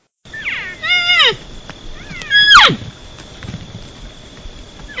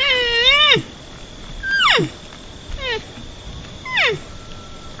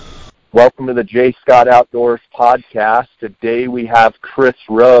Welcome to the J. Scott Outdoors podcast. Today we have Chris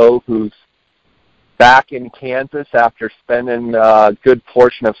Rowe, who's back in Kansas after spending a good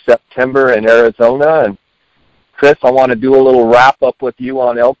portion of September in Arizona. And Chris, I want to do a little wrap-up with you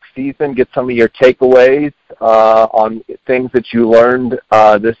on elk season, get some of your takeaways on things that you learned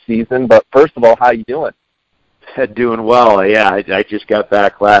this season. But first of all, how you doing? Doing well, yeah. I just got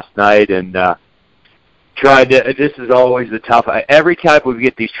back last night and this is always the tough. Every time we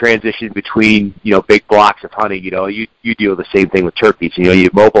get these transitions between, big blocks of hunting, you deal with the same thing with turkeys. You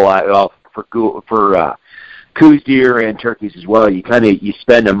mobilize, for coos deer and turkeys as well. You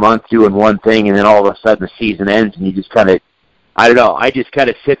spend a month doing one thing, and then all of a sudden the season ends, and you just kind of, I don't know. I just kind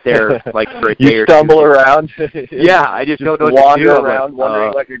of sit there like for a day or two. You stumble around. Yeah, I just don't know what to do. Wander around,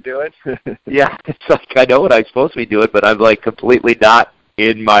 wondering what you're doing. Yeah, it's like I know what I'm supposed to be doing, but I'm like completely not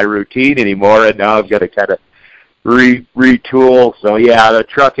in my routine anymore, and now I've got to kind of retool. So yeah, the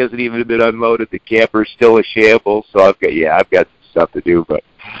truck hasn't even been unloaded. The camper's still a shambles. So I've got some stuff to do, but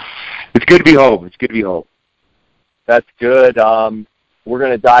it's good to be home. That's good. We're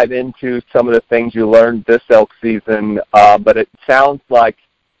going to dive into some of the things you learned this elk season, but it sounds like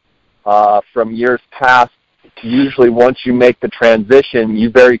from years past, usually once you make the transition,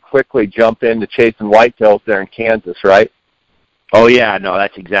 you very quickly jump into chasing whitetails there in Kansas, right? Oh, yeah, no,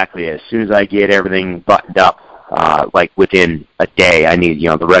 that's exactly it. As soon as I get everything buttoned up, like within a day, I need,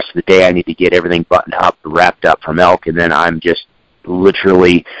 the rest of the day, I need to get everything buttoned up, wrapped up from elk, and then I'm just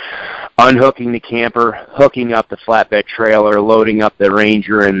literally unhooking the camper, hooking up the flatbed trailer, loading up the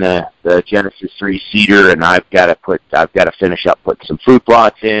Ranger and the Genesis 3-seater, and I've got to finish up putting some food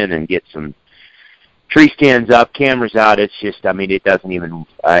plots in and get some tree stands up, cameras out. It's just, it doesn't even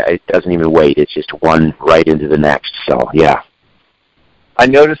wait. It's just one right into the next. So, yeah. I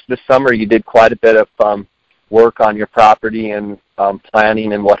noticed this summer you did quite a bit of work on your property and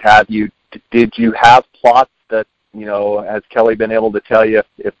planning and what have you. Did you have plots that, has Kelly been able to tell you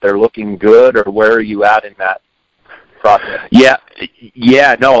if they're looking good, or where are you at in that process? Yeah,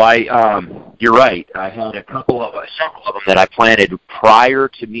 no, you're right. I had several of them that I planted prior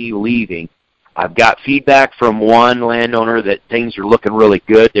to me leaving. I've got feedback from one landowner that things are looking really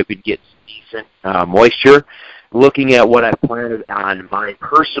good. They've been getting some decent moisture. Looking at what I planted on my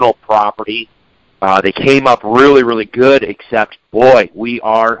personal property, they came up really, really good, except, boy, we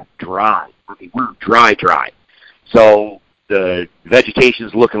are dry. We're dry. So the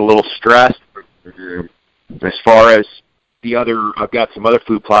vegetation's looking a little stressed. As far as I've got some other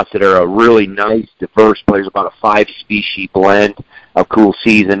food plots that are a really nice, diverse. There's about a 5-species blend of cool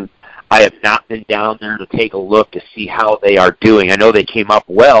season. I have not been down there to take a look to see how they are doing. I know they came up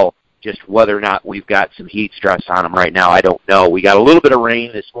well. Just whether or not we've got some heat stress on them right now, I don't know. We got a little bit of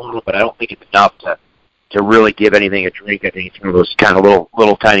rain this morning, but I don't think it's enough to really give anything a drink. I think it's one of those kind of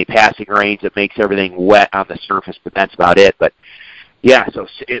little tiny passing rains that makes everything wet on the surface, but that's about it. But yeah, so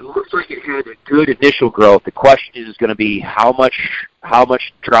it looks like it had a good initial growth. The question is going to be how much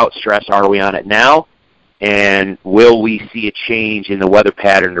drought stress are we on it now, and will we see a change in the weather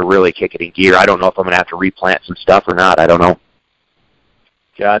pattern to really kick it in gear? I don't know if I'm going to have to replant some stuff or not. I don't know.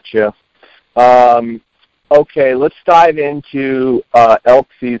 Gotcha. Okay, let's dive into elk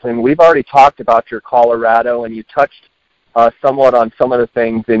season. We've already talked about your Colorado, and you touched somewhat on some of the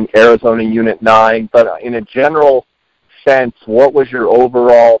things in Arizona Unit 9, but in a general sense, what was your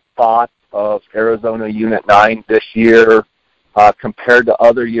overall thought of Arizona Unit 9 this year compared to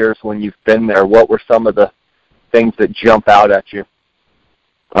other years when you've been there? What were some of the things that jump out at you?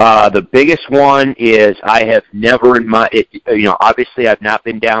 The biggest one is I have never obviously I've not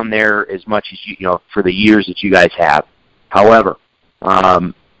been down there as much as for the years that you guys have. However,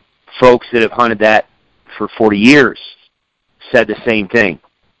 folks that have hunted that for 40 years said the same thing.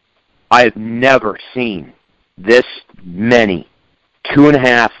 I have never seen this many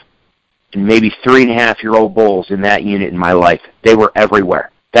 2.5 and maybe 3.5-year-old bulls in that unit in my life. They were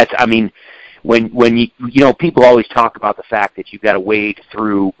everywhere. When you people always talk about the fact that you've got to wade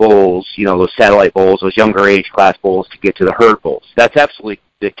through bulls, those satellite bulls, those younger age class bulls to get to the herd bulls. That's absolutely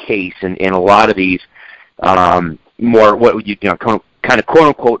the case in a lot of these more what would kind of quote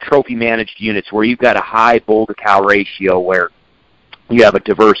unquote trophy managed units where you've got a high bull to cow ratio where you have a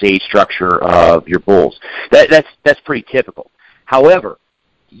diverse age structure of your bulls. That's pretty typical. However,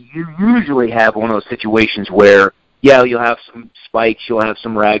 you usually have one of those situations where you'll have some spikes, you'll have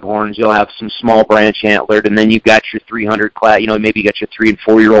some raghorns, you'll have some small branch antlered, and then you've got your 300 class, maybe you got your 3 and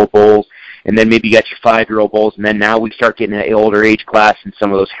 4-year-old bulls, and then maybe you got your 5-year-old bulls, and then now we start getting an older age class and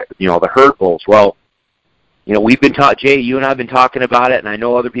some of those, the herd bulls. Well, we've been Jay, you and I have been talking about it, and I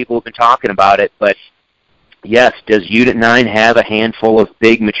know other people have been talking about it, but Yes, does Unit 9 have a handful of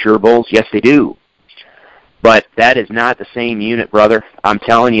big mature bulls? Yes, they do. But that is not the same unit, brother. I'm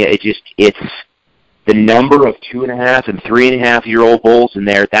telling you, it's the number of 2.5 and 3.5-year-old bulls in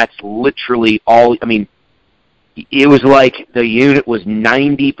there. That's literally all. I mean, it was like the unit was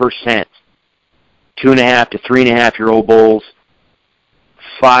 90% 2.5 to 3.5-year-old bulls,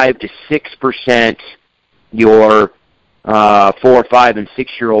 5 to 6% your 4, 5, and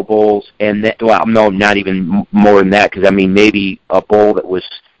 6-year-old bulls, and that, well, no, not even more than that, because I mean maybe a bull that was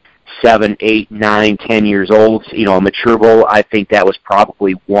 7, 8, 9, 10 years old, you know, a mature bull. I think that was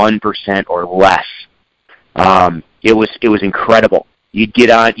probably 1% or less. It was incredible. You'd get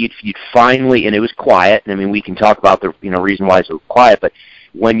on, you'd finally, and it was quiet. I mean, we can talk about the reason why it's so quiet, but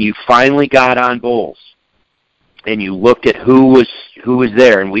when you finally got on bulls and you looked at who was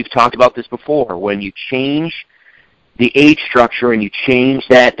there, and we've talked about this before, when you change the age structure and you change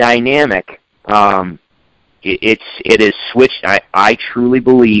that dynamic, it is switched. I truly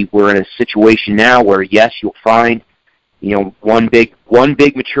believe we're in a situation now where, yes, you'll find, you know, one big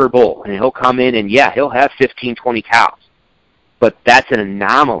mature bull, and he'll come in and, yeah, he'll have 15, 20 cows. But that's an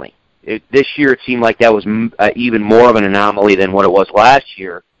anomaly. This year it seemed like that was even more of an anomaly than what it was last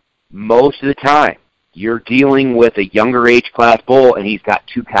year. Most of the time, you're dealing with a younger age class bull, and he's got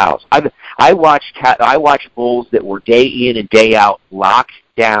 2 cows. I watched bulls that were day in and day out locked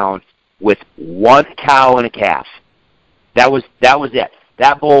down with 1 cow and a calf. That was it.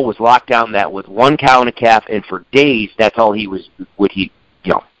 That bull was locked down that with 1 cow and a calf, and for days that's all he'd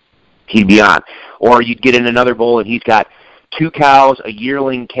be on. Or you'd get in another bull and he's got 2 cows, a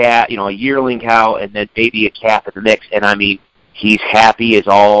yearling cow, and then maybe a calf in the mix. And I mean, he's happy as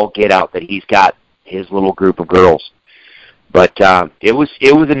all get out that he's got his little group of girls. But it was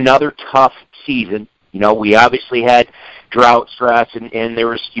another tough season. You know, we obviously had drought stress, and there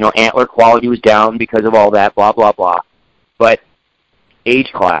was, you know, antler quality was down because of all that, blah, blah, blah. But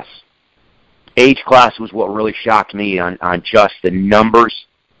age class was what really shocked me on just the numbers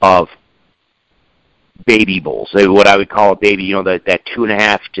of baby bulls. So what I would call a baby, you know, that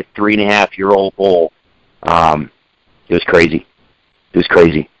 2.5 to 3.5-year-old bull. It was crazy.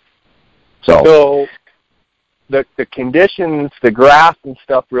 So the conditions, the grass and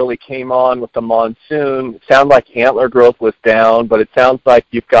stuff really came on with the monsoon. It sounded like antler growth was down, but it sounds like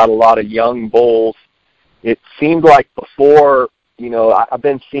you've got a lot of young bulls. It seemed like before, you know, I've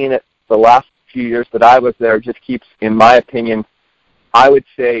been seeing it the last few years that I was there, just keeps, in my opinion, I would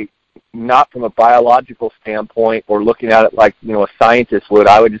say, not from a biological standpoint or looking at it like, you know, a scientist would.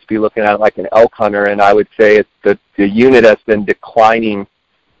 I would just be looking at it like an elk hunter, and I would say the unit has been declining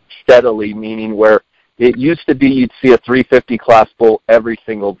steadily, meaning where it used to be you'd see a 350 class bull every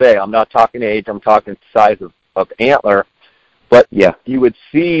single day. I'm not talking age, I'm talking size of antler. But yeah, you would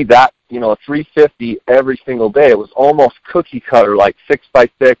see that, you know, a 350 every single day. It was almost cookie cutter, like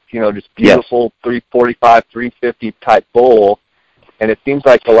 6x6, you know, just beautiful, yes, 345, 350 type bull. And it seems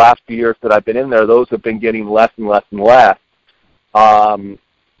like the last few years that I've been in there, those have been getting less and less and less.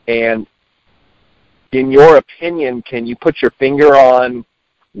 And in your opinion, can you put your finger on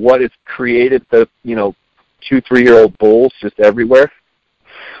what has created the, you know, 2-3-year-old bulls just everywhere?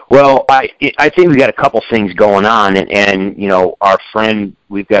 Well, I think we've got a couple things going on, and you know, our friend,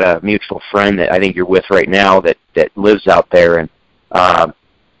 we've got a mutual friend that I think you're with right now that lives out there, and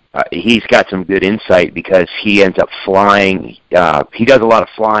he's got some good insight because he ends up flying. He does a lot of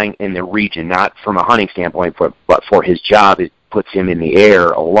flying in the region, not from a hunting standpoint, but for his job. It puts him in the air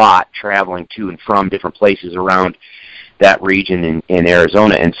a lot, traveling to and from different places around that region in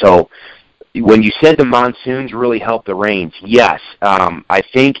Arizona. And so when you said the monsoons really helped the rains, yes. I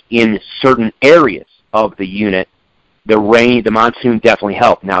think in certain areas of the unit, the monsoon definitely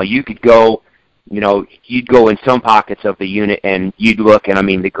helped. Now, you could go, you know, you'd go in some pockets of the unit and you'd look, and I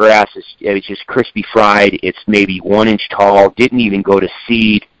mean, the grass it's just crispy fried. It's maybe 1 inch tall, didn't even go to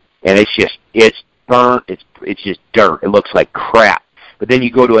seed, and it's burnt. It's just dirt. It looks like crap. But then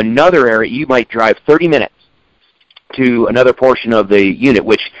you go to another area, you might drive 30 minutes to another portion of the unit,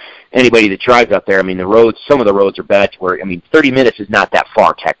 which anybody that drives out there, I mean, some of the roads are bad to where, I mean, 30 minutes is not that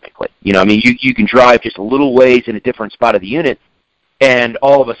far technically. You know, I mean, you can drive just a little ways in a different spot of the unit, and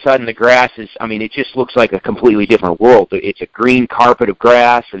all of a sudden the grass is, I mean, it just looks like a completely different world. It's a green carpet of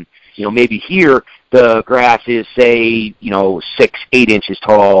grass, and, you know, maybe here the grass is, say, you know, 6, 8 inches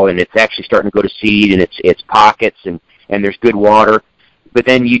tall, and it's actually starting to go to seed, and it's pockets, and there's good water. But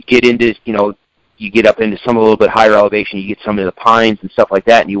then you get into, you know, you get up into some a little bit higher elevation, you get some of the pines and stuff like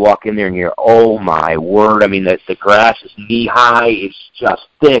that, and you walk in there and you're, oh my word, I mean, the grass is knee-high, it's just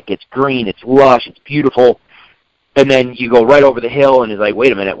thick, it's green, it's lush, it's beautiful. and then you go right over the hill, and it's like,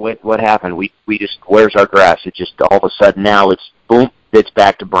 wait a minute, what happened? We just, where's our grass? It just all of a sudden now it's boom, it's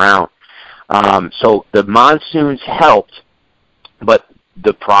back to brown. So the monsoons helped, but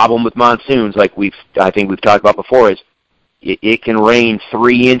the problem with monsoons, like I think we've talked about before, is it can rain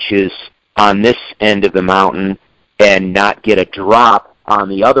 3 inches on this end of the mountain and not get a drop on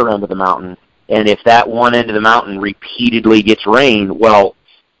the other end of the mountain. And if that one end of the mountain repeatedly gets rain, well,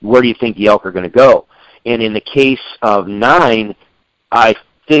 where do you think the elk are going to go? And in the case of 9, I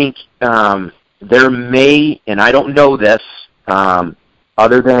think there may, and I don't know this,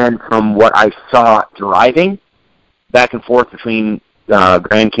 other than from what I saw driving back and forth between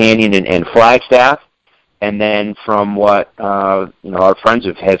Grand Canyon and Flagstaff, and then from what our friends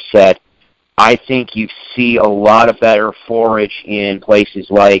have said, I think you see a lot of better forage in places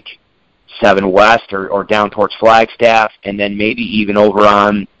like 7 West or down towards Flagstaff, and then maybe even over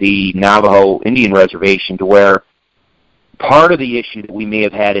on the Navajo Indian Reservation, to where part of the issue that we may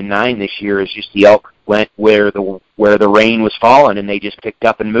have had in 9 this year is just the elk went where the rain was falling, and they just picked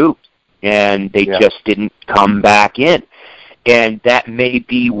up and moved, and they just didn't come back in. And that may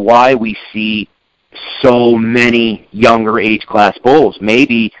be why we see so many younger age class bulls.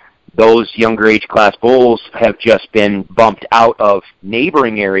 Maybe those younger age class bulls have just been bumped out of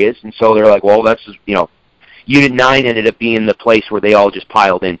neighboring areas, and so they're like, well, that's, Unit 9 ended up being the place where they all just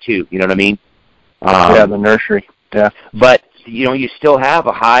piled in too. You know what I mean? The nursery. Yeah. But you still have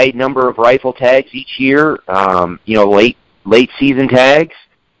a high number of rifle tags each year. Late season tags.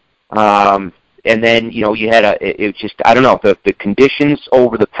 And then, you had I don't know, the conditions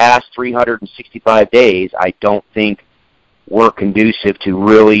over the past 365 days, I don't think were conducive to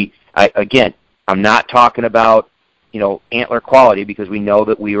really, again, I'm not talking about, antler quality, because we know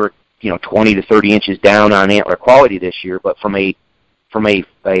that we were, 20 to 30 inches down on antler quality this year, but from a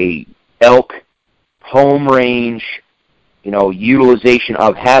elk home range, utilization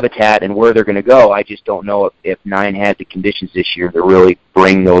of habitat and where they're going to go, I just don't know if 9 had the conditions this year to really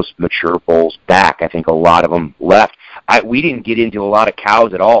bring those mature bulls back. I think a lot of them left. We didn't get into a lot of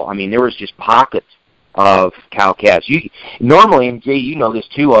cows at all. I mean, there was just pockets of cow-calves. Normally, and Jay, you know this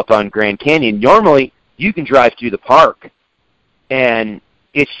too, up on Grand Canyon, normally you can drive through the park and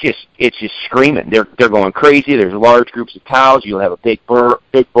it's just screaming. They're going crazy. There's large groups of cows. You'll have a big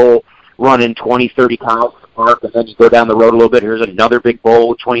bull running 20, 30 cows in the park, and then you go down the road a little bit, here's another big bull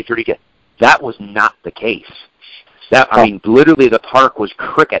with 20, 30 cows. That was not the case. Literally the park was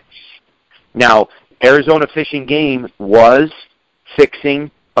crickets. Now, Arizona Fish and Game was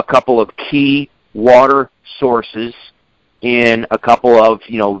fixing a couple of key water sources in a couple of,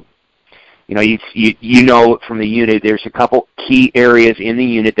 from the unit, there's a couple key areas in the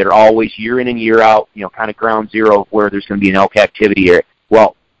unit that are always year in and year out, kind of ground zero where there's going to be an elk activity area.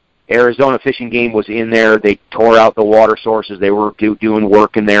 Well, Arizona Fish and Game was in there. They tore out the water sources. They were doing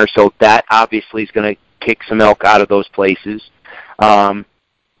work in there, so that obviously is going to kick some elk out of those places. But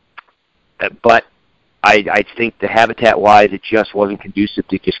I think the habitat-wise, it just wasn't conducive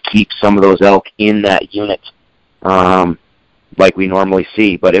to just keep some of those elk in that unit like we normally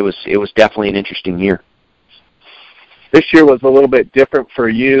see. But it was definitely an interesting year. This year was a little bit different for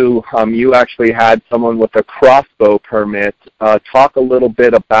you. You actually had someone with a crossbow permit. Talk a little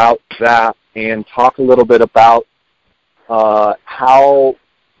bit about that, and talk a little bit about how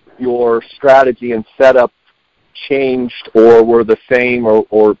your strategy and setup changed or were the same,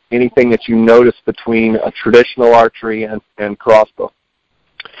 or anything that you noticed between a traditional archery and crossbow.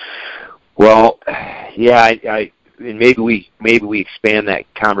 Well, yeah, and maybe we expand that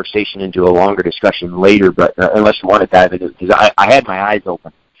conversation into a longer discussion later, but unless you want to dive into it, because I had my eyes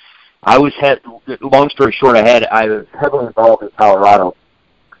open. Long story short, I was heavily involved in Colorado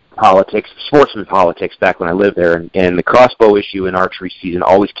politics, sportsman politics back when I lived there, and the crossbow issue in archery season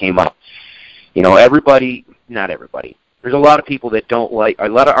always came up. Not everybody. There's a lot of people that don't like, a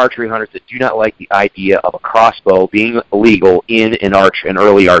lot of archery hunters that do not like the idea of a crossbow being illegal in an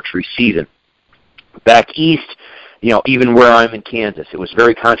early archery season. Back east, even where I'm in Kansas, it was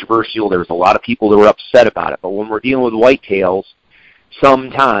very controversial. There was a lot of people that were upset about it. But when we're dealing with whitetails,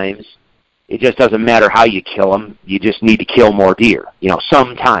 sometimes it just doesn't matter how you kill them. You just need to kill more deer.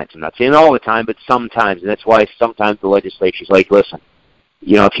 Sometimes. I'm not saying all the time, but sometimes. And that's why sometimes the legislature's like, listen,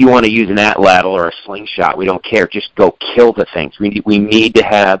 if you want to use an atlatl or a slingshot, we don't care. Just go kill the things. We need to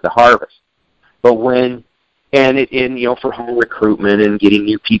have the harvest. But for home recruitment and getting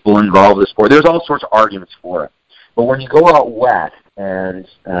new people involved in the sport, there's all sorts of arguments for it. But when you go out west and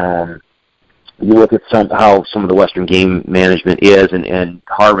you look at how some of the Western game management is and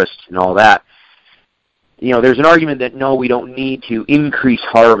harvest and all that, there's an argument that, no, we don't need to increase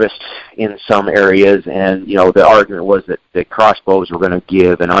harvest in some areas, and, the argument was that crossbows were going to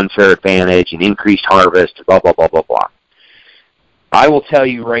give an unfair advantage and increased harvest, blah, blah, blah, blah, blah. I will tell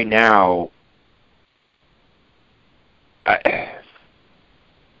you right now,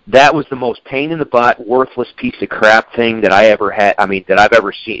 that was the most pain in the butt, worthless piece of crap thing that I ever had, that I've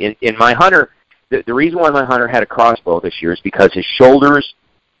ever seen. In my hunter, the reason why my hunter had a crossbow this year is because his shoulders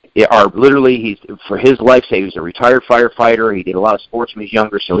are literally, for his life saving, he's a retired firefighter. He did a lot of sports when he was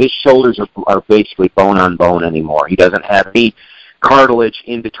younger, so his shoulders are basically bone on bone anymore. He doesn't have any cartilage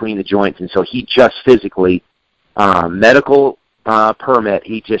in between the joints, and so he just physically, medical permit,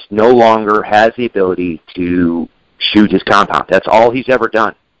 he just no longer has the ability to shoot his compound. That's all he's ever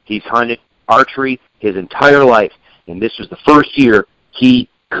done. He's hunted archery his entire life, and this was the first year he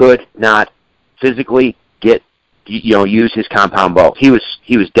could not physically use his compound bow. He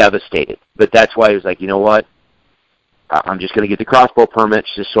was devastated, but that's why he was like, you know what? I'm just going to get the crossbow permits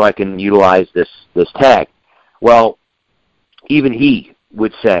just so I can utilize this tag. Well, even he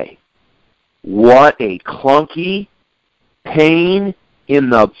would say, what a clunky, pain in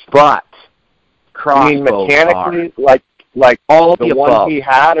the butt crossbows you mean mechanically, are. Like all of the the one above. he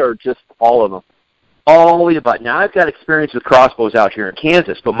had, or just all of them? All the above. Now, I've got experience with crossbows out here in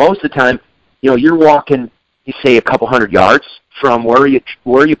Kansas, but most of the time, you're walking, you say, a couple hundred yards from where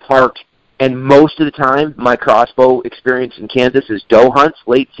you parked, and most of the time, my crossbow experience in Kansas is doe hunts,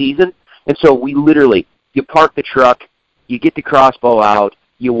 late season, and so we literally, you park the truck, you get the crossbow out,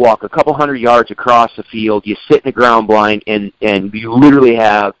 you walk a couple hundred yards across the field, you sit in the ground blind, and you literally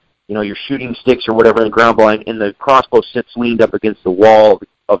have, your shooting sticks or whatever in the ground blind, and the crossbow sits leaned up against the wall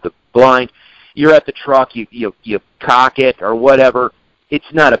of the blind. You're at the truck, you cock it or whatever. It's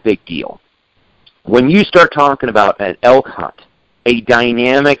not a big deal. When you start talking about an elk hunt, a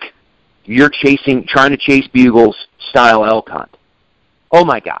dynamic, you're trying to chase bugles style elk hunt, oh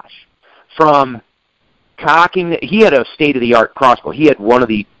my gosh. From cocking, he had a state-of-the-art crossbow. He had one of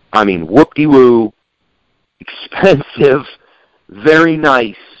the, whoop-de-woo, expensive, very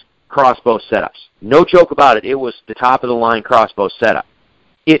nice crossbow setups. No joke about it. It was the top-of-the-line crossbow setup.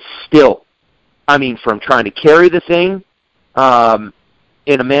 It's still, from trying to carry the thing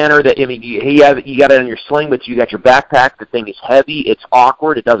in a manner that, you got it on your sling, but you got your backpack. The thing is heavy. It's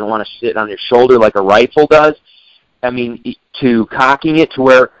awkward. It doesn't want to sit on your shoulder like a rifle does. To cocking it to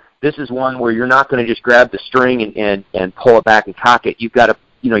where this is one where you're not going to just grab the string and pull it back and cock it. You've got to,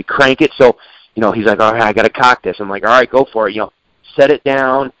 you crank it. So, he's like, all right, I got to cock this. I'm like, all right, go for it. Set it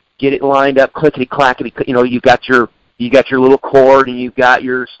down, get it lined up, clickety clackety. You got your little cord, and you've got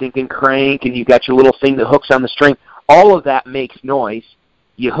your stinking crank, and you've got your little thing that hooks on the string. All of that makes noise.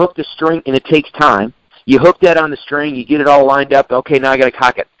 You hook the string, and it takes time. You hook that on the string, you get it all lined up. Okay, now I got to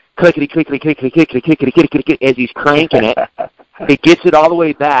cock it. Clickety, clickety, clickety, clickety, clickety, clickety, clickety, as he's cranking it. It gets it all the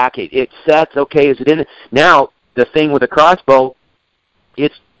way back. It sets. Okay, is it in? Now, the thing with a crossbow,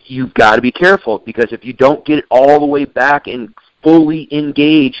 you've got to be careful, because if you don't get it all the way back and fully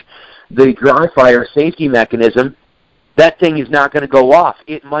engage the dry fire safety mechanism, that thing is not going to go off.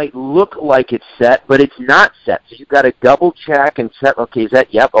 It might look like it's set, but it's not set. So you've got to double check and set, okay, is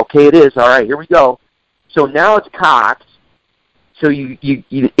that, yep, okay, it is. All right, here we go. So now it's cocked, so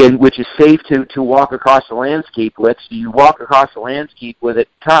which is safe to walk across the landscape with. So you walk across the landscape with it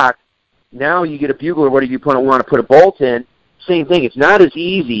cocked. Now you get a bugler, what do you want to put a bolt in? Same thing. It's not as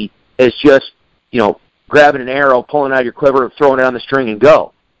easy as just, grabbing an arrow, pulling out your quiver, throwing it on the string and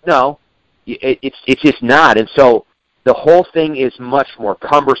go. No, it's just not. And so the whole thing is much more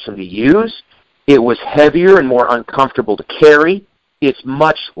cumbersome to use. It was heavier and more uncomfortable to carry. It's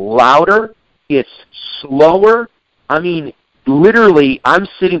much louder. It's slower. Literally, I'm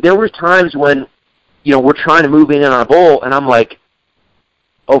sitting, there were times when, we're trying to move in on a bull, and I'm like,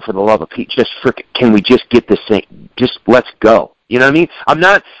 oh, for the love of Pete, can we just get this thing? Just let's go. You know what I mean? I'm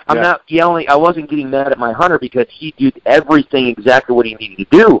not yelling. I wasn't getting mad at my hunter because he did everything exactly what he needed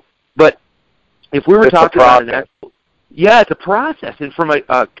to do. But if we were talking about it's a process. And from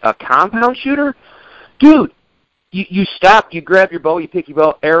a compound shooter, dude, you stop, you grab your bow, you pick your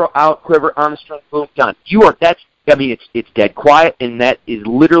bow, arrow out, quiver on the string, boom, done. It's dead quiet, and that is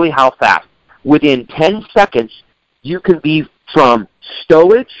literally how fast. Within 10 seconds, you can be from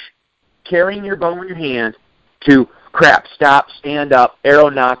stowage, carrying your bow in your hand, to crap, stop, stand up, arrow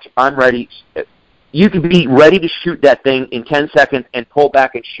knocked, I'm ready. You can be ready to shoot that thing in 10 seconds and pull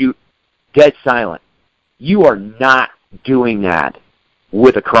back and shoot dead silent. You are not doing that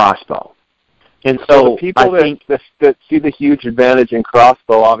with a crossbow. And so the people that see the huge advantage in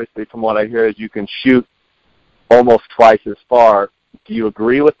crossbow, obviously from what I hear, is you can shoot almost twice as far. Do you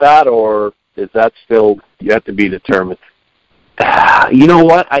agree with that, or is that still yet to be determined? You know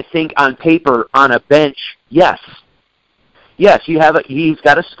what? I think on paper, on a bench, yes. Yes, he's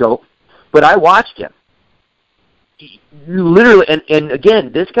got a scope, but I watched him. Literally, and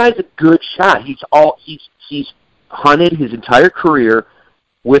again, this guy's a good shot. He's hunted his entire career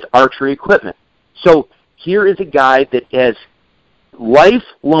with archery equipment. So here is a guy that has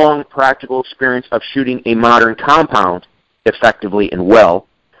lifelong practical experience of shooting a modern compound effectively and well,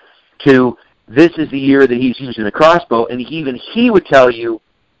 to this is the year that he's using a crossbow, and even he would tell you,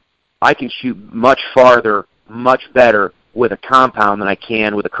 I can shoot much farther, much better with a compound than I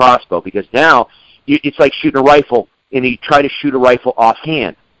can with a crossbow, because now it's like shooting a rifle, and you try to shoot a rifle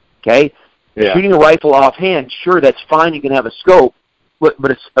offhand, okay? Yeah. Shooting a rifle offhand, sure, that's fine, you can have a scope,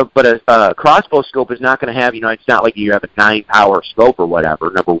 but a crossbow scope is not going to have, it's not like you have a 9-power scope or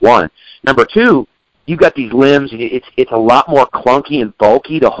whatever, number one. Number two, you've got these limbs, and it's a lot more clunky and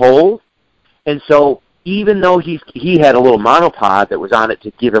bulky to hold, and so even though he had a little monopod that was on it to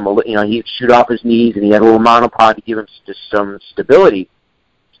give him he'd shoot off his knees, and he had a little monopod to give him some stability.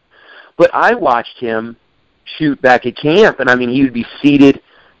 But I watched him shoot back at camp, and he would be seated,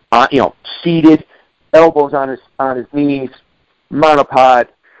 seated, elbows on his knees, monopod,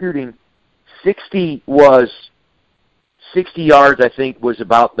 shooting. 60 yards, I think, was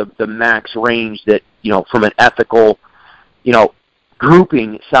about the max range that, from an ethical,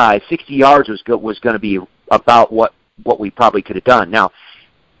 grouping size, 60 yards was going to be about what we probably could have done. Now,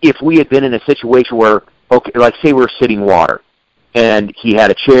 if we had been in a situation where, okay, like say we're sitting water, and he had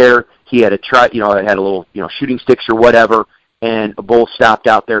a chair, he had it had a little, shooting sticks or whatever, and a bull stopped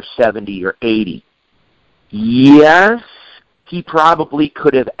out there 70 or 80. Yes, he probably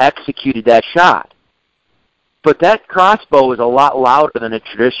could have executed that shot. But that crossbow is a lot louder than a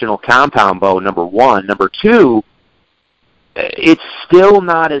traditional compound bow, number one. Number two, it's still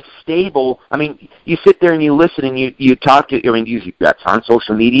not as stable. You sit there and you listen and you talk to, that's on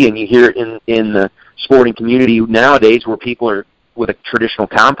social media, and you hear it in the sporting community nowadays where people are with a traditional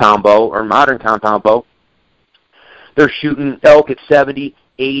compound bow or modern compound bow. They're shooting elk at 70,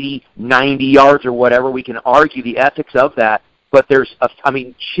 80, 90 yards or whatever. We can argue the ethics of that, but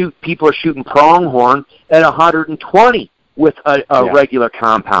people are shooting pronghorn at 120 with a regular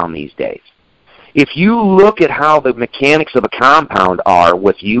compound these days. If you look at how the mechanics of a compound are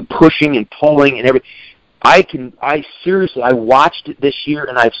with you pushing and pulling and everything, I watched it this year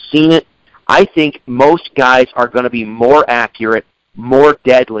and I've seen it. I think most guys are going to be more accurate, more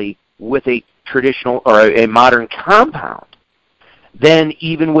deadly with a traditional or a modern compound than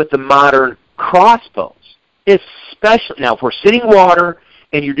even with the modern crossbows. Especially, now if we're sitting water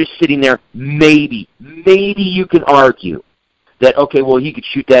and you're just sitting there, maybe you can argue that, okay, well, he could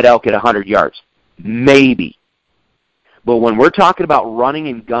shoot that elk at 100 yards. Maybe. But when we're talking about running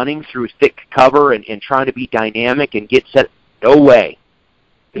and gunning through thick cover and trying to be dynamic and get set, no way.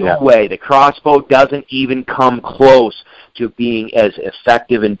 No way. The crossbow doesn't even come close to being as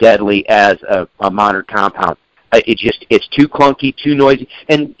effective and deadly as a modern compound. It's too clunky, too noisy.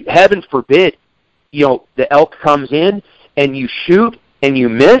 And heaven forbid, the elk comes in and you shoot and you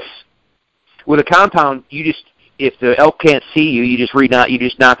miss. With a compound, if the elk can't see you, you just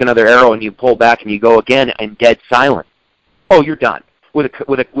knock another arrow and you pull back and you go again and dead silent. Oh, you're done. With a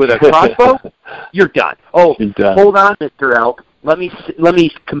crossbow, you're done. Oh, done. Hold on, Mr. Elk. Let me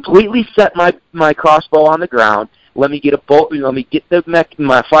completely set my crossbow on the ground. Let me get a bolt. Let me get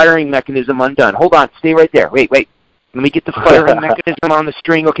my firing mechanism undone. Hold on, stay right there. Wait. Let me get the firing mechanism on the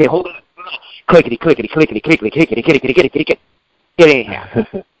string. Okay, hold on. Clickety, clickety, clickety, clickety, clickety, clickety, clickety, clickety. It ain't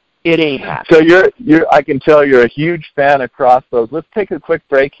happening. It ain't happening. So I can tell you're a huge fan of crossbows. Let's take a quick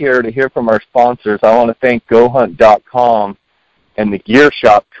break here to hear from our sponsors. I want to thank GoHunt.com and the Gear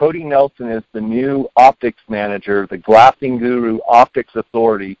Shop. Cody Nelson is the new optics manager, the Glassing Guru Optics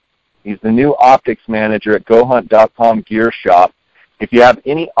Authority. He's the new optics manager at GoHunt.com Gear Shop. If you have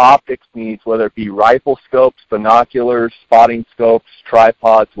any optics needs, whether it be rifle scopes, binoculars, spotting scopes,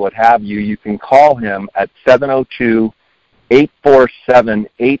 tripods, what have you, you can call him at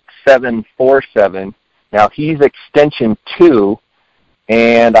 702-847-8747. Now, he's extension 2,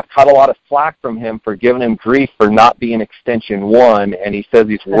 and I've caught a lot of flack from him for giving him grief for not being extension 1, and he says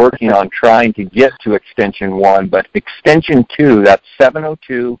he's working on trying to get to extension 1. But extension 2, that's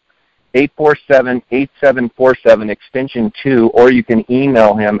 702-847-8747, extension 2, or you can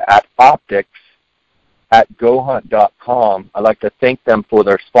email him at optics@gohunt.com. I'd like to thank them for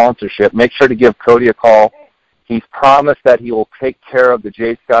their sponsorship. Make sure to give Cody a call. He's promised that he will take care of the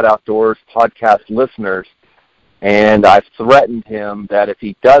J. Scott Outdoors podcast listeners, and I've threatened him that if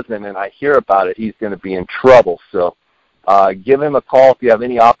he doesn't and I hear about it, he's going to be in trouble. So Give him a call if you have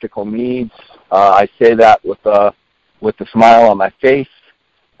any optical needs. I say that with a smile on my face.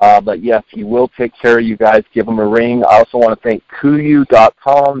 But yes, he will take care of you guys. Give him a ring. I also want to thank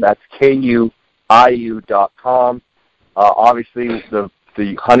KUIU.com. That's KUIU.com. Obviously, the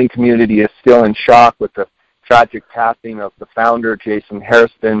hunting community is still in shock with the tragic passing of the founder, Jason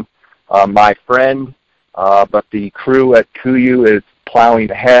Hairston, my friend. But the crew at KUIU is plowing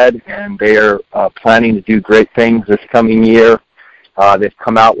ahead, and they are planning to do great things this coming year. They've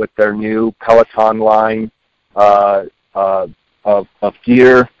come out with their new Peloton line of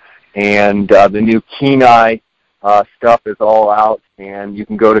gear, and the new Kenai stuff is all out, and you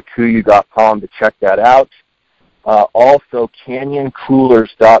can go to KUIU.com to check that out. Also,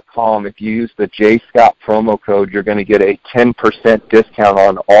 CanyonCoolers.com. If you use the JScott promo code, you're going to get a 10% discount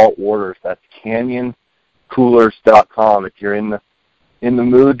on all orders. That's CanyonCoolers.com. If you're in the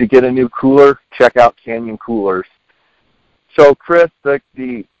mood to get a new cooler, check out Canyon Coolers. So, Chris, the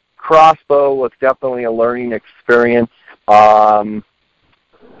crossbow was definitely a learning experience.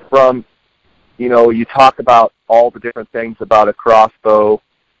 You talk about all the different things about a crossbow.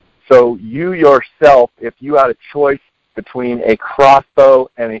 So you yourself, if you had a choice between a crossbow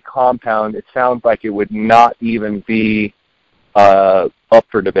and a compound, it sounds like it would not even be up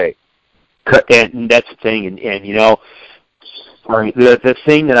for debate. And that's the thing. And the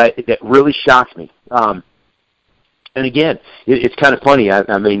thing that really shocks me, and again, it's kind of funny.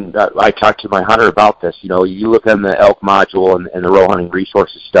 I talked to my hunter about this. You look on the elk module and the row hunting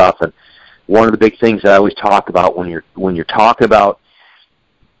resources stuff, and one of the big things that I always talk about when you're talking about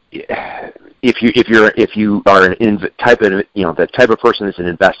if you are the type of person that's an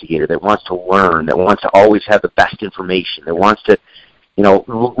investigator that wants to learn, that wants to always have the best information, that wants to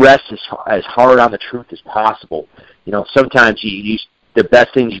rest as hard on the truth as possible. Sometimes the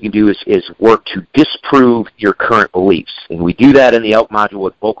best thing you can do is work to disprove your current beliefs. And we do that in the elk module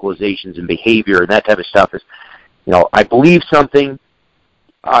with vocalizations and behavior and that type of stuff. I believe something,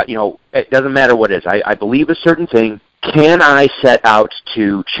 it doesn't matter what it is. I believe a certain thing. Can I set out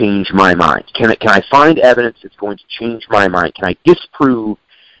to change my mind? Can I find evidence that's going to change my mind? Can I disprove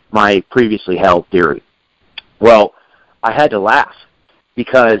my previously held theory? Well, I had to laugh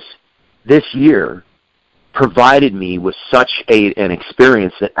because this year provided me with such an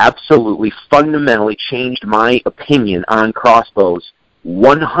experience that absolutely fundamentally changed my opinion on crossbows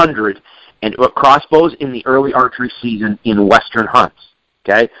 100 and crossbows in the early archery season in Western hunts.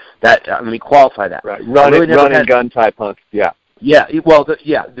 Okay, let me qualify that. Right, run and gun type hunts. Yeah. Yeah. Well,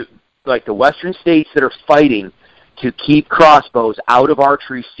 like the Western states that are fighting to keep crossbows out of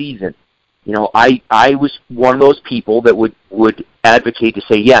archery season. I was one of those people that would advocate to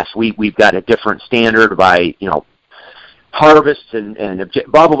say, yes, we've got a different standard by, harvests and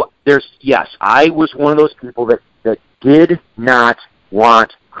blah, blah, blah. I was one of those people that did not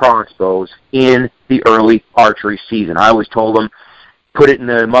want crossbows in the early archery season. I always told them, put it in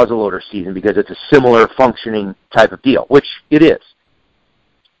the muzzleloader season because it's a similar functioning type of deal, which it is.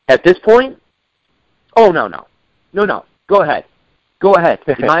 At this point, no. Go ahead.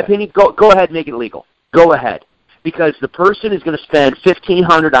 In my opinion, go ahead and make it legal. Go ahead. Because the person is going to spend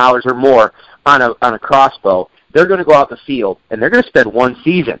 $1,500 or more on a crossbow. They're going to go out in the field, and they're going to spend one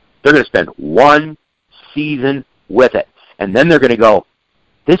season. They're going to spend one season with it. And then they're going to go,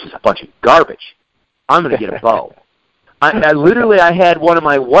 this is a bunch of garbage. I'm going to get a bow. I had one of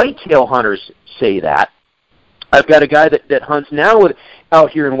my whitetail hunters say that. I've got a guy that hunts now out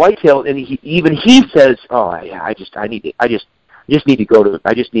here in whitetail, and he says, "Oh yeah, I just need to go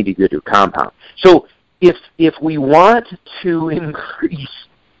to a compound." So if we want to increase,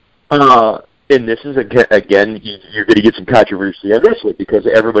 and this is again you're going to get some controversy on this one because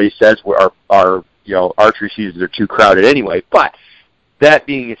everybody says our archery seasons are too crowded anyway. But that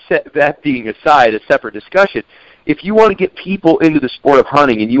being aside, a separate discussion. If you want to get people into the sport of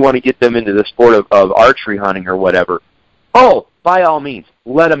hunting and you want to get them into the sport of archery hunting or whatever, by all means,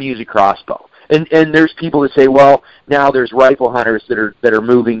 let them use a crossbow. And there's people that say, well, now there's rifle hunters that are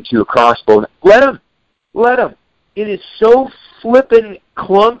moving to a crossbow. Let them. It is so flippin'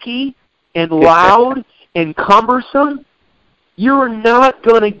 clunky and loud and cumbersome. You're not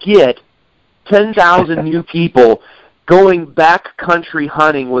going to get 10,000 new people going backcountry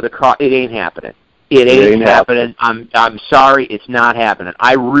hunting with a crossbow. It ain't happening. It ain't happening. I'm sorry, it's not happening.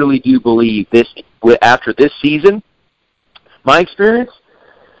 I really do believe this. After this season, my experience,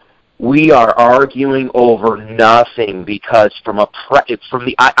 we are arguing over nothing because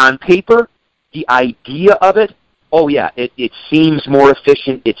on paper, the idea of it, it seems more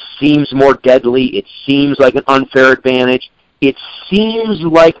efficient. It seems more deadly. It seems like an unfair advantage. It seems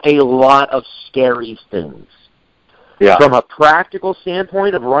like a lot of scary things. Yeah. From a practical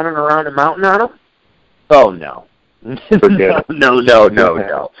standpoint of running around a mountain on them, oh, no.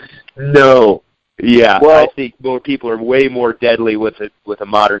 No. Yeah, well, I think more people are way more deadly with a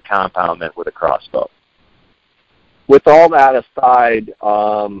modern compound than with a crossbow. With all that aside,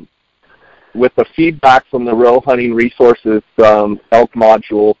 with the feedback from the Row Hunting Resources elk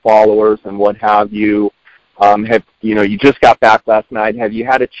module followers and what have you, you just got back last night. Have you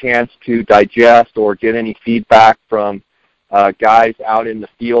had a chance to digest or get any feedback from guys out in the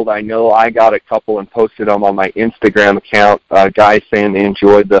field? I know I got a couple and posted them on my Instagram account, guys saying they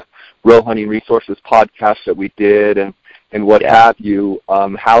enjoyed the Row Hunting Resources podcast that we did and what have you.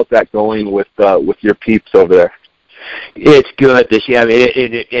 How's that going with your peeps over there? It's good this year. I mean,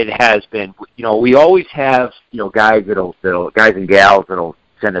 it has been. We always have guys guys and gals that'll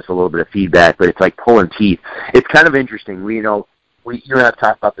send us a little bit of feedback, but it's like pulling teeth. It's kind of interesting. You and I've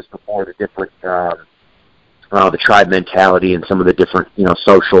talked about this before. The different the tribe mentality and some of the different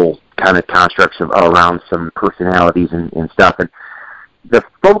social kind of constructs around some personalities and stuff. And the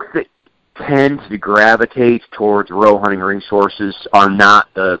folks that tend to gravitate towards Row Hunting Resources are not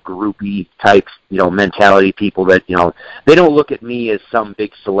the groupie type, mentality people that, they don't look at me as some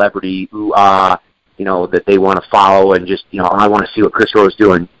big celebrity that they want to follow and just, I want to see what Chris Rowe is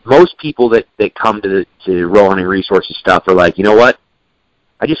doing. Most people that come to Row Hunting Resources stuff are like, you know what?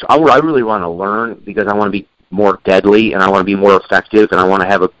 I really want to learn because I want to be more deadly and I want to be more effective and I want to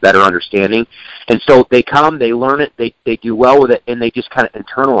have a better understanding. And so they come, they learn it, they do well with it, and they just kind of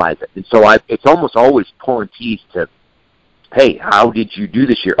internalize it. And so it's almost always pulling teeth to, hey, how did you do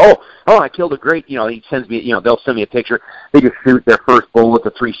this year? Oh, I killed a great, he sends me, they'll send me a picture. They just shoot their first bull with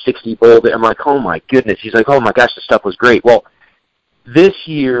a 360 bull. I'm like, oh my goodness. He's like, oh my gosh, this stuff was great. Well, this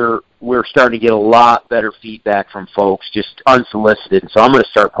year we're starting to get a lot better feedback from folks, just unsolicited. So I'm going to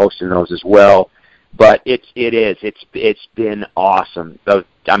start posting those as well. But it's been awesome.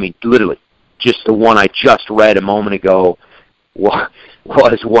 I mean, literally, just the one I just read a moment ago was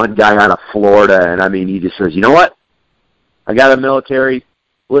one guy out of Florida, and I mean, he just says, you know what? I got out of the military,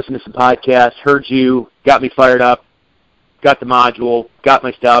 listened to some podcasts, heard you, got me fired up, got the module, got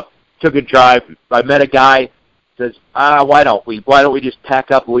my stuff, took a drive. I met a guy, says, why don't we just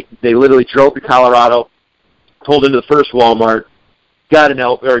pack up? They literally drove to Colorado, pulled into the first Walmart, got an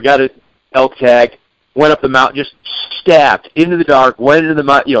elk tag, went up the mountain, just stabbed into the dark, went into the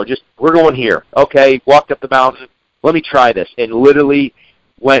mountain, just, we're going here. Okay, walked up the mountain, let me try this, and literally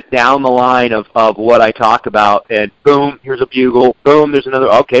went down the line of what I talk about, and boom, here's a bugle, boom, there's another,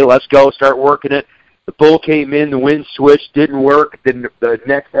 okay, let's go, start working it. The bull came in, the wind switched, didn't work, then the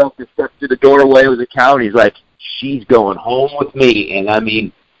next elk that stepped through the doorway was a cow, and he's like, she's going home with me, and I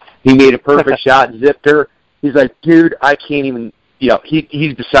mean, he made a perfect shot and zipped her. He's like, dude, I can't even,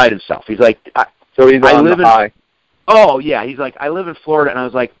 he's beside himself. He's like, so he's on the high. Oh, yeah. He's like, I live in Florida, and I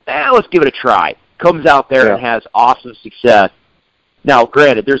was like, let's give it a try. Comes out there and has awesome success. Now,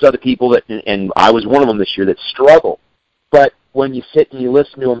 granted, there's other people that, and I was one of them this year, that struggle. But when you sit and you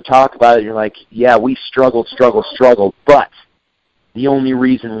listen to them talk about it, you're like, yeah, we struggled. But the only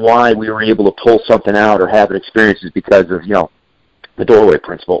reason why we were able to pull something out or have an experience is because of, the doorway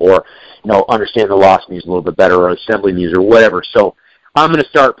principle or, understand the lost muse a little bit better or assembly muse or whatever. So I'm going to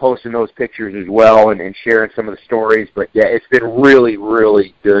start posting those pictures as well and sharing some of the stories. But, yeah, it's been really,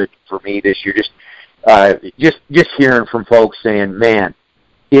 really good for me this year. Just hearing from folks saying, man,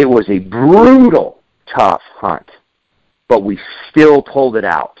 it was a brutal, tough hunt, but we still pulled it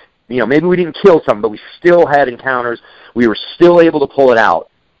out. Maybe we didn't kill some, but we still had encounters. We were still able to pull it out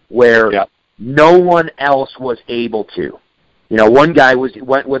where no one else was able to. One guy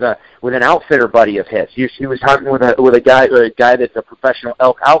went with an outfitter buddy of his. He was hunting with a guy that's a professional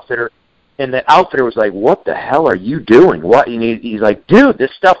elk outfitter, and the outfitter was like, "What the hell are you doing? What?" And he's like, "Dude,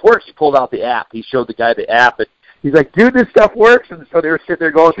 this stuff works." He pulled out the app. He showed the guy the app, and he's like, "Dude, this stuff works." And so they were sitting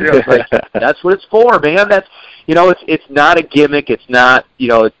there going through it. I was like, "That's what it's for, man. That's it's not a gimmick. It's not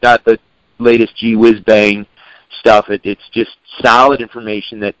it's not the latest gee whiz bang stuff. It's just solid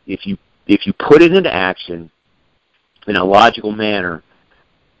information that if you put it into action in a logical manner,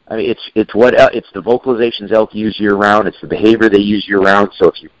 I mean, it's the vocalizations elk use year round. It's the behavior they use year round. So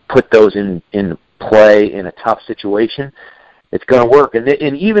if you put those in play in a tough situation, it's going to work. And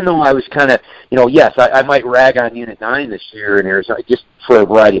even though I was kind of, yes, I might rag on Unit 9 this year in Arizona just for a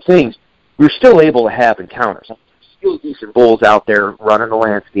variety of things, we were still able to have encounters. Still decent bulls out there running the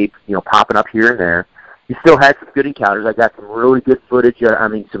landscape, popping up here and there. You still had some good encounters. I got some really good footage.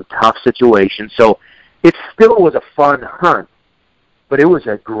 Some tough situations. So it still was a fun hunt, but it was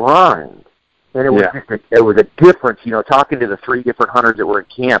a grind, and it was it was a difference. Talking to the 3 different hunters that were in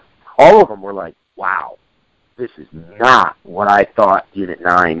camp, all of them were like, "Wow, this is not what I thought Unit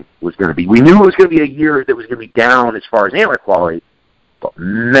 9 was going to be. We knew it was going to be a year that was going to be down as far as antler quality, but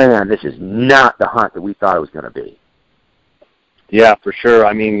man, this is not the hunt that we thought it was going to be. Yeah, for sure.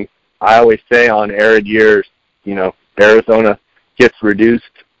 I mean, I always say on arid years, you know, Arizona gets reduced.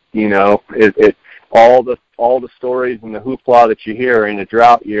 You know, it all the stories and the hoopla that you hear in a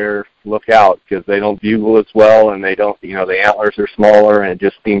drought year, look out, because they don't bugle as well, and they don't, you know, the antlers are smaller, and it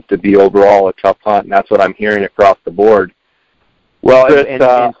just seems to be overall a tough hunt, and that's what I'm hearing across the board. Well,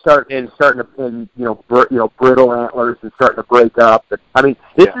 starting to, brittle antlers and starting to break up. But, I mean,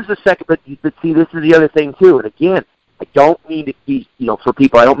 this is the second, but see, this is the other thing too. And again, I don't mean to be, for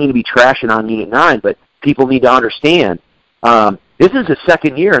people, I don't mean to be trashing on Unit 9, but people need to understand, this is the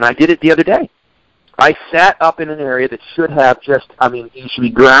second year, and I did it the other day. I sat up in an area that should have you should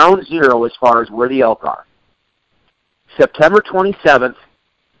be ground zero as far as where the elk are. September 27th,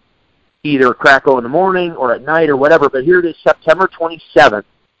 either crackle in the morning or at night or whatever, but here it is, September 27th,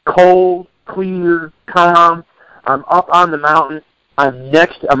 cold, clear, calm. I'm up on the mountain. I'm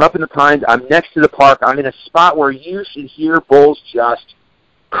up in the pines. I'm next to the park. I'm in a spot where you should hear bulls just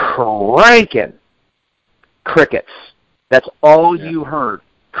cranking. Crickets. That's all you heard.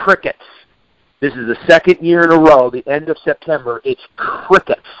 Crickets. This is the second year in a row, the end of September, it's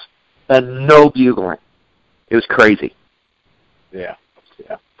crickets and no bugling. It was crazy. Yeah.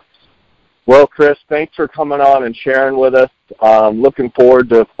 Well, Chris, thanks for coming on and sharing with us. Looking forward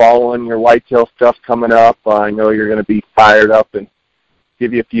to following your whitetail stuff coming up. I know you're going to be fired up, and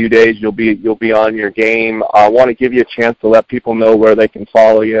give you a few days, you'll be on your game. I want to give you a chance to let people know where they can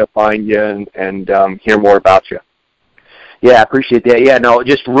follow you, find you, and hear more about you. Yeah, I appreciate that. Yeah, no,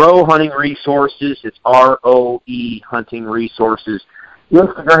 just Roe Hunting Resources. It's ROE Hunting Resources.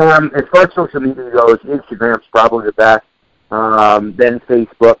 Instagram, as far as social media goes, Instagram's probably the best, then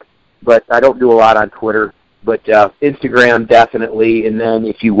Facebook, but I don't do a lot on Twitter. But Instagram definitely, and then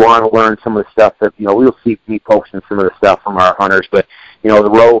if you want to learn some of the stuff that, we'll see me posting some of the stuff from our hunters, but, the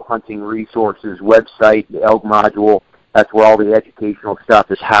Roe Hunting Resources website, the elk module, that's where all the educational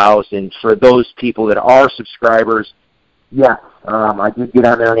stuff is housed. And for those people that are subscribers, yes, I did get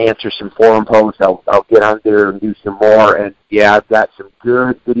on there and answer some forum posts. I'll get on there and do some more. And, yeah, I've got some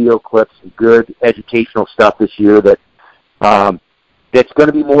good video clips, some good educational stuff this year that that's going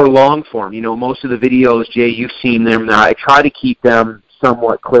to be more long form. Most of the videos, Jay, you've seen them. I try to keep them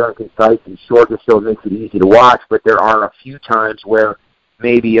somewhat clear and concise and short just so it makes it easy to watch, but there are a few times where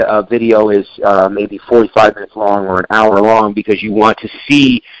maybe a video is maybe 45 minutes long or an hour long because you want to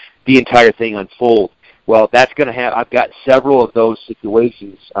see the entire thing unfold. Well, that's going to have, I've got several of those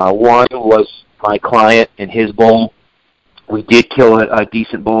situations. One was my client and his bull. We did kill a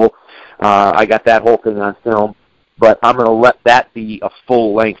decent bull. I got that whole thing on film. But I'm going to let that be a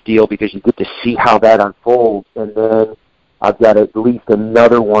full-length deal because you get to see how that unfolds. And then I've got at least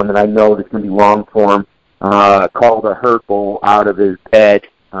another one that I know that's going to be long-form called a herd bull out of his bed.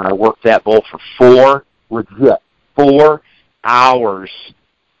 I worked that bull for 4 hours.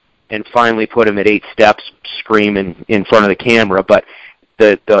 And finally put him at 8 steps screaming in front of the camera. But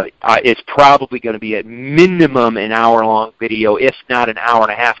it's probably going to be at minimum an hour-long video, if not an hour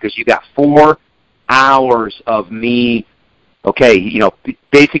and a half, because you got 4 hours of me,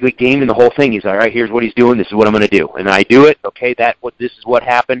 basically gaming the whole thing. He's like, all right, here's what he's doing. This is what I'm going to do. And I do it. Okay, this is what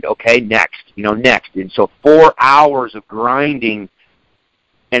happened. Okay, next. Next. And so 4 hours of grinding.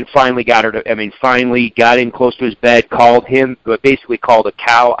 And finally got in close to his bed, called a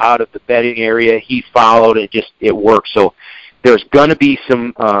cow out of the bedding area. He followed, it worked. So there's going to be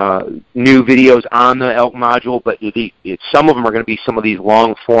some new videos on the elk module, but some of them are going to be some of these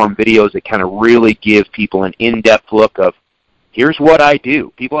long-form videos that kind of really give people an in-depth look of, here's what I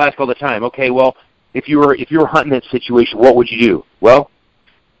do. People ask all the time, okay, well, if you were hunting that situation, what would you do? Well,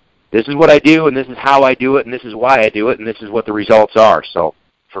 this is what I do, and this is how I do it, and this is why I do it, and this is what the results are. So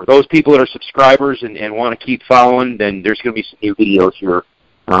for those people that are subscribers and want to keep following, then there's going to be some new videos here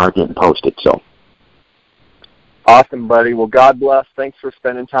getting posted. So, awesome, buddy. Well, God bless. Thanks for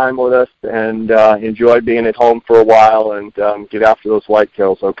spending time with us, and enjoy being at home for a while, and get after those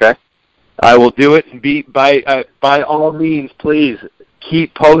whitetails, okay? I will do it, and by all means, please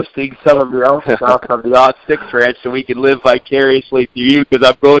keep posting some of your own stuff on the Odd Six Ranch so we can live vicariously through you, because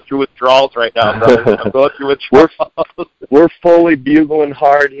I'm going through withdrawals right now, brother. I'm going through withdrawals. We're fully bugling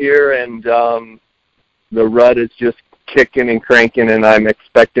hard here, and the rut is just kicking and cranking, and I'm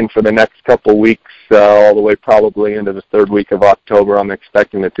expecting for the next couple weeks, all the way probably into the third week of October, I'm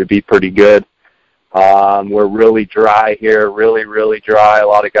expecting it to be pretty good. We're really dry here, really, really dry. A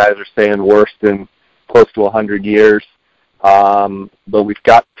lot of guys are saying worse than close to 100 years. But we've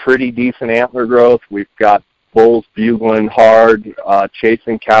got pretty decent antler growth. We've got bulls bugling hard,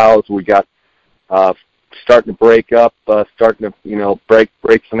 chasing cows. We got starting to break up, starting to break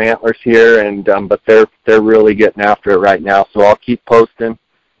some antlers here, and but they're really getting after it right now. So I'll keep posting.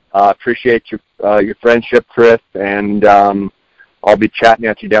 Appreciate your friendship, Chris, and I'll be chatting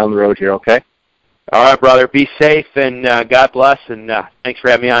at you down the road here. Okay. All right, brother. Be safe, and God bless, and thanks for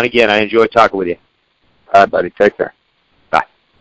having me on again. I enjoyed talking with you. All right, buddy. Take care.